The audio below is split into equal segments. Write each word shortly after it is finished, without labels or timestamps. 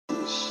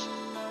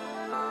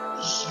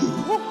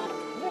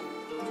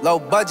Low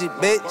budget,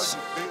 bitch.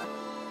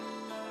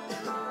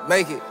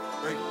 Make it.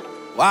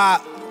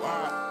 Wow.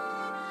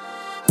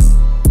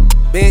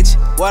 Bitch,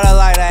 what I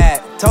like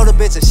that? Told the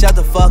bitch to shut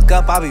the fuck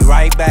up, I'll be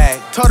right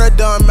back. Told her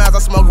dumb ass I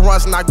smoke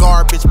runs and I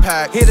garbage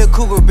pack. Hit a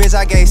cougar bitch,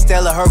 I gave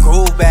Stella her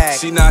groove back.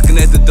 She knocking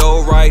at the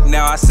door right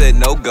now, I said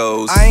no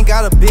goes. I ain't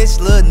got a bitch,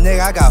 little nigga,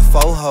 I got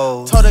 4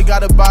 hoes. Told her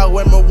gotta buy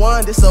women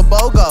one, this a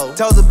BOGO.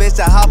 Told the bitch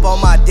to hop on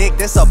my dick,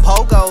 this a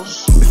pogo.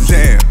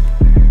 Damn,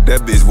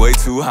 that bitch way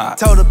too hot.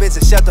 Told the bitch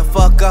to shut the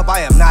fuck up, I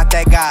am not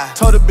that guy.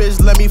 Told the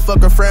bitch let me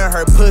fuck her friend,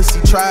 her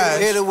pussy trash.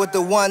 Hit her with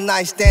the one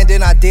night stand,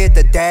 then I did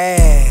the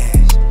dash.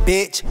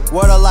 Bitch,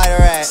 where the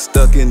lighter at?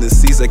 Stuck in the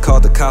seats, they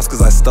called the cops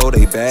cause I stole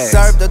they bags.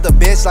 Served up the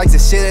bitch like the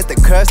shit at the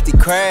Krusty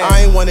Krab.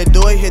 I ain't wanna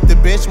do it, hit the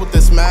bitch with the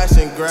smash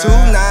and grab. 2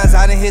 9s,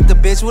 I done hit the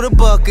bitch with a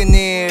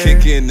Buccaneer.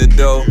 Kick in the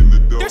dough.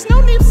 There's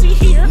no Nipsey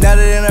here.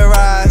 Nutted in her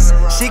eyes,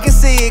 she can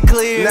see it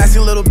clear. Nasty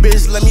little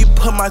bitch, let me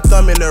put my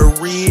thumb in her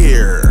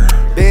rear.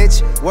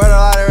 Bitch, where the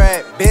lighter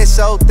at? Bitch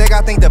so thick,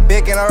 I think the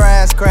bick in her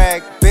ass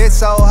crack. Bitch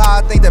so high,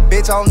 I think the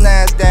bitch on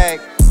NASDAQ.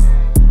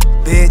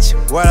 Bitch,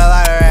 where the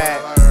lighter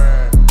at?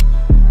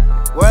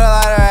 Where the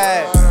lighter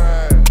at?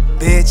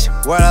 Bitch,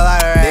 where the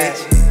lighter at?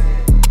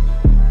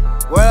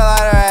 Where the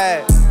lighter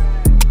at?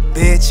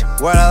 Bitch,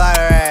 where the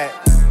lighter at?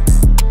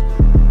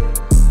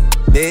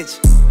 Bitch.